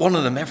 But not one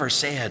of them ever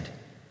said,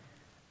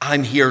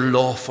 "I'm here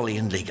lawfully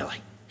and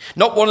legally."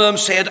 Not one of them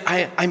said,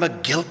 I'm a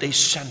guilty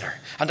sinner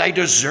and I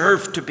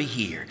deserve to be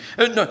here.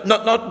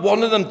 Not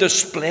one of them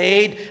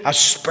displayed a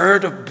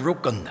spirit of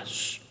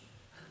brokenness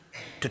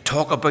to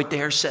talk about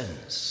their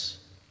sins.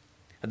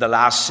 And the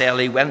last cell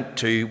he went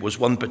to was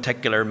one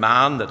particular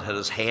man that had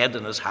his head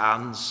in his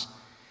hands.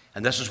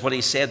 And this is what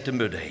he said to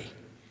Moody: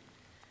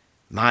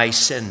 "My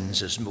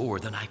sins is more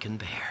than I can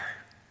bear."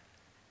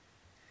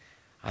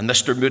 And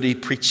Mr. Moody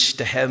preached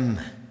to him,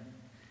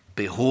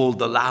 "Behold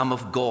the Lamb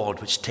of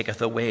God, which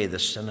taketh away the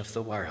sin of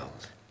the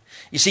world."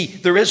 You see,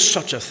 there is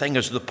such a thing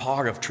as the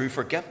power of true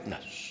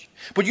forgiveness.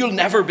 But you'll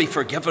never be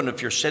forgiven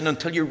of your sin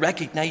until you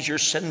recognize your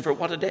sin for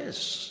what it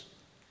is.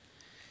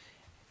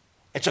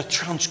 It's a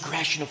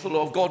transgression of the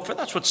law of God, for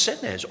that's what sin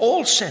is.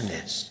 All sin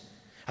is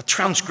a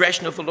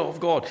transgression of the law of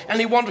God.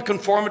 Any wanted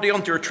conformity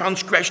unto a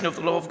transgression of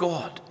the law of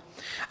God.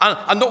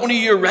 And not only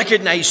do you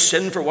recognize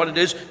sin for what it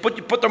is,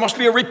 but there must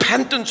be a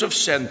repentance of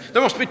sin.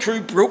 There must be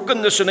true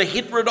brokenness and a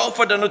hatred of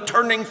it and a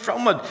turning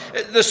from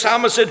it. The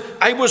psalmist said,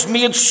 "I was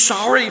made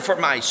sorry for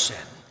my sin."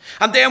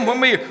 And then when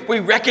we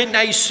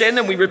recognize sin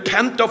and we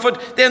repent of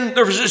it, then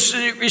there is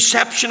a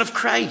reception of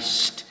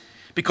Christ.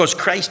 Because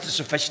Christ is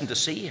sufficient to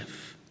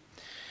save.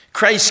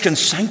 Christ can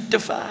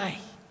sanctify.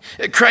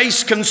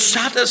 Christ can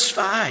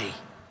satisfy.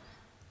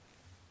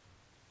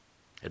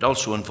 It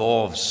also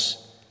involves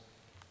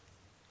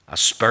a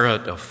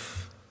spirit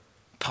of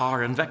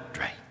power and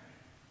victory.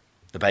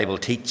 The Bible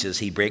teaches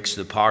he breaks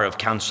the power of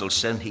cancelled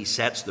sin. He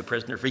sets the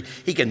prisoner free.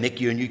 He can make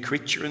you a new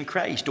creature in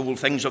Christ. All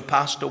things have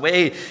passed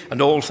away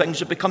and all things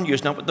have become new.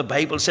 Isn't that what the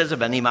Bible says?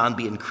 If any man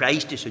be in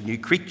Christ, he's a new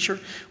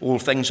creature. All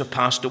things have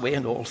passed away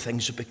and all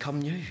things have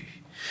become new.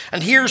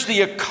 And here's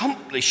the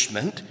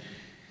accomplishment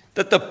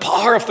that the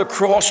power of the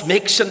cross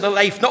makes in the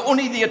life. Not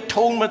only the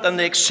atonement and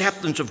the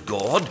acceptance of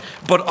God,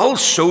 but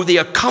also the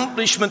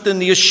accomplishment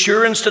and the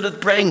assurance that it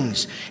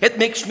brings. It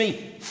makes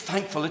me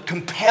thankful. It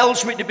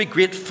compels me to be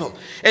grateful.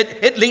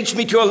 It leads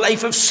me to a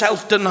life of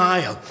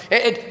self-denial.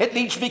 It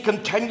leads me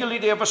continually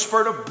to have a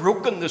spirit of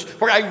brokenness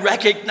where I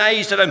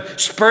recognize that I'm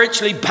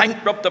spiritually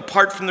bankrupt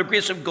apart from the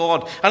grace of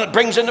God. And it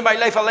brings into my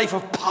life a life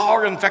of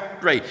power and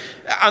victory.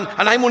 And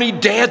I'm only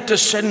dead to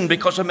sin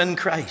because I'm in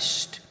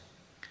Christ.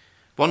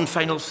 One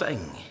final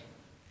thing.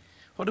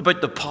 What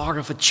about the power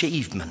of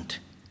achievement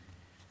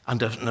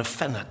and of an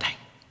affinity?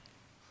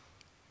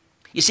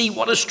 You see,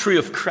 what is true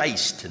of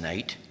Christ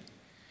tonight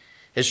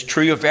is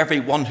true of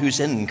everyone who's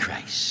in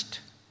Christ.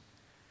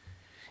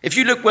 If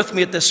you look with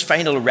me at this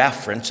final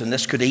reference, and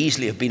this could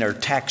easily have been our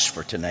text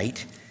for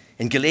tonight,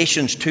 in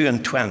Galatians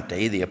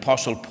 2:20, the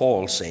Apostle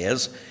Paul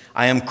says,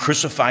 "I am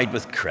crucified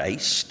with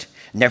Christ.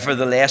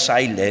 Nevertheless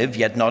I live,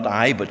 yet not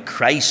I, but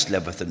Christ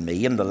liveth in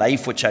me. And the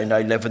life which I now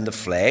live in the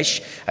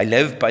flesh, I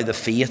live by the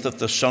faith of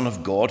the Son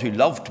of God, who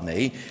loved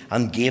me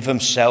and gave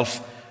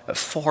himself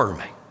for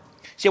me."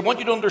 See, I want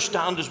you to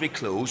understand as we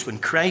close, when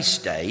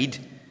Christ died,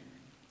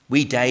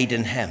 we died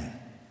in him.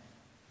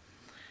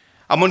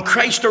 And when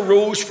Christ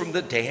arose from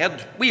the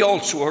dead, we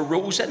also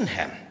arose in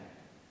him.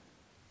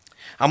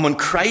 And when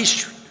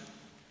Christ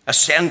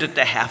ascended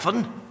to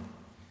heaven,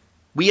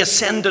 we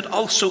ascended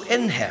also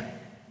in him.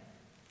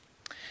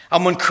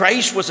 And when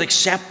Christ was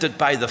accepted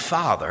by the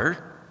Father,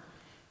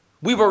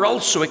 we were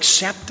also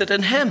accepted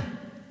in him.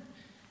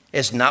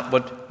 Isn't that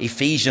what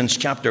Ephesians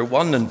chapter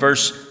 1 and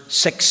verse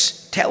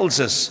 6 tells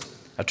us?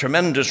 A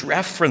tremendous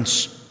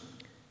reference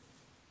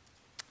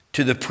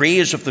to the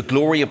praise of the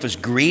glory of his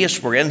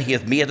grace, wherein he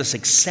hath made us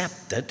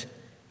accepted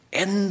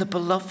in the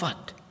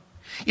beloved.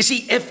 You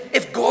see,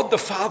 if God the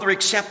Father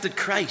accepted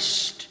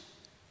Christ,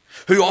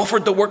 who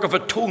offered the work of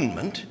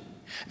atonement,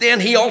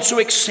 then he also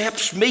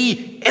accepts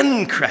me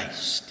in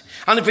Christ.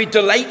 And if he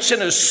delights in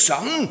his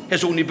Son,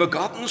 his only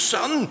begotten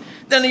Son,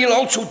 then he'll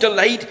also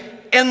delight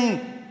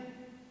in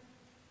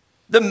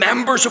the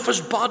members of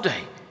his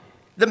body,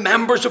 the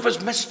members of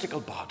his mystical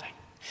body.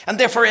 And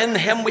therefore in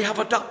him we have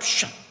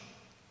adoption.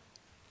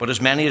 But as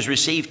many as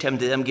received him,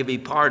 to them give he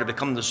power to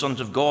become the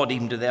sons of God,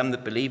 even to them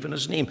that believe in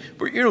his name.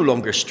 But you're no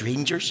longer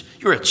strangers.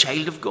 You're a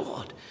child of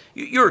God.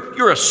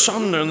 You're a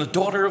son and a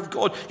daughter of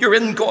God. You're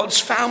in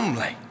God's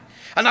family.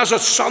 And as a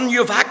son, you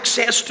have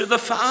access to the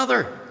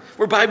Father,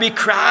 whereby we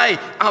cry,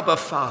 Abba,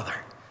 Father.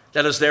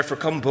 Let us therefore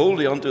come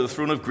boldly unto the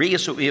throne of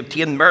grace, so we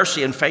obtain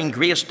mercy and find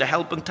grace to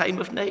help in time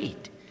of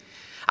need.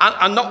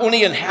 And not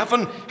only in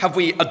heaven have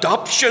we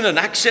adoption and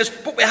access,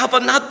 but we have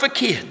an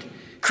advocate.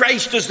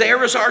 Christ is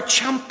there as our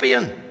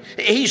champion.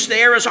 He's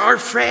there as our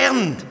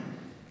friend.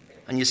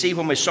 And you see,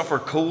 when we suffer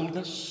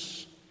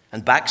coldness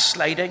and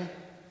backsliding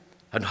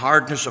and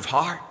hardness of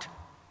heart,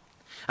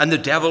 and the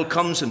devil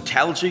comes and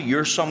tells you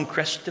you're some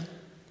Christian,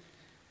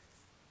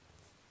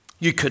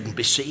 you couldn't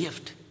be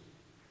saved.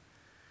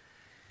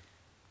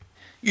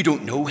 You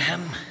don't know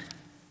him.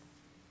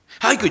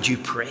 How could you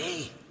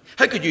pray?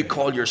 How could you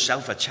call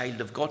yourself a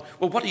child of God?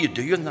 Well, what do you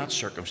do in that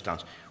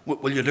circumstance?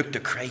 Well, you look to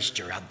Christ,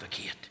 your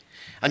advocate.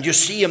 And you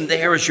see him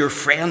there as your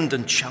friend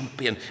and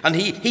champion. And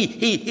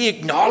he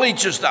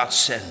acknowledges that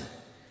sin.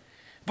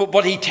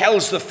 But he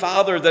tells the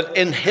Father that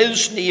in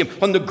his name,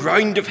 on the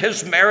ground of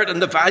his merit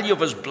and the value of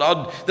his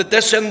blood, that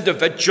this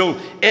individual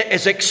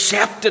is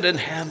accepted in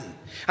him.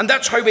 And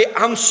that's how we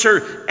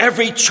answer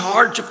every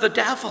charge of the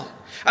devil.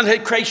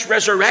 And Christ's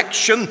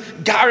resurrection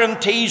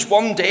guarantees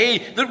one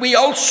day that we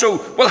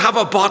also will have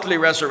a bodily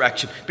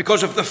resurrection.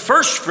 Because if the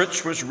first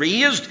fruits was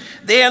raised,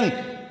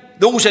 then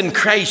those in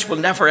Christ will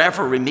never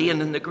ever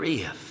remain in the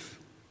grave.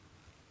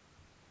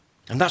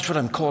 And that's what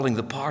I'm calling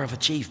the power of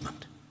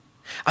achievement.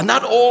 And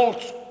that all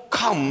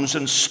comes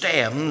and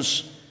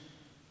stems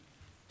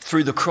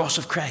through the cross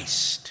of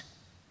Christ.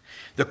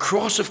 The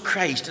cross of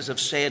Christ, as I've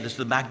said, is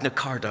the Magna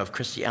Carta of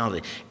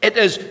Christianity. It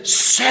is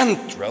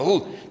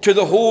central to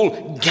the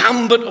whole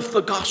gambit of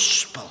the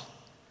gospel.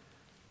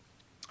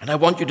 And I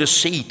want you to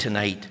see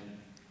tonight,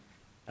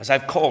 as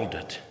I've called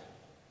it,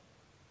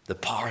 the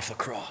power of the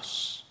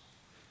cross.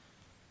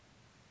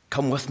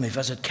 Come with me,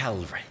 visit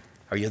Calvary.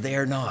 Are you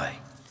there now?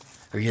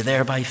 Are you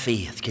there by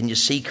faith? Can you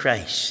see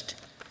Christ?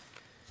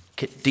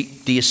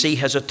 Do you see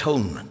his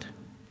atonement,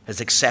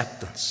 his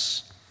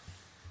acceptance?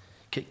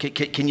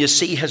 Can you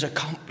see his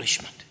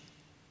accomplishment?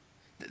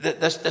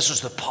 This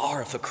is the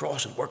power of the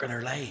cross at work in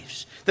our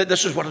lives.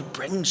 This is what it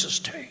brings us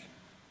to.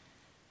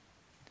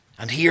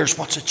 And here's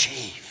what's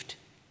achieved.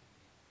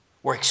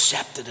 We're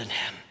accepted in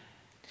him.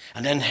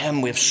 And in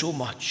him we have so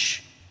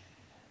much.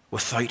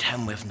 Without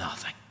him we have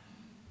nothing.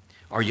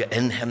 Are you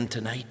in him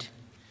tonight?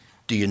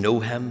 Do you know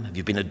him? Have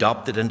you been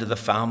adopted into the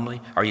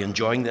family? Are you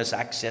enjoying this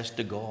access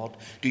to God?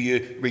 Do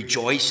you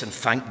rejoice and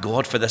thank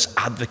God for this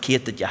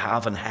advocate that you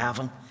have in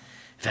heaven?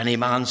 If any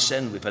man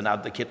sin, we have an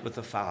advocate with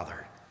the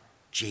Father,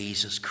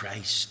 Jesus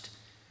Christ,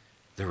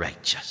 the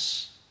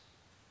righteous.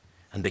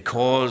 And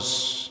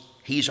because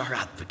he's our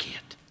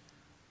advocate,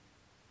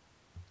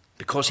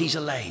 because he's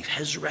alive,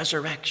 his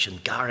resurrection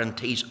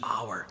guarantees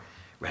our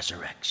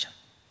resurrection.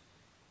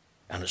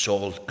 And it's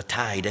all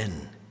tied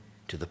in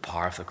to the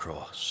power of the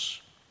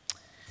cross.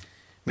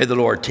 May the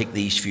Lord take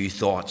these few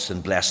thoughts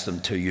and bless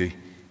them to you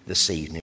this evening.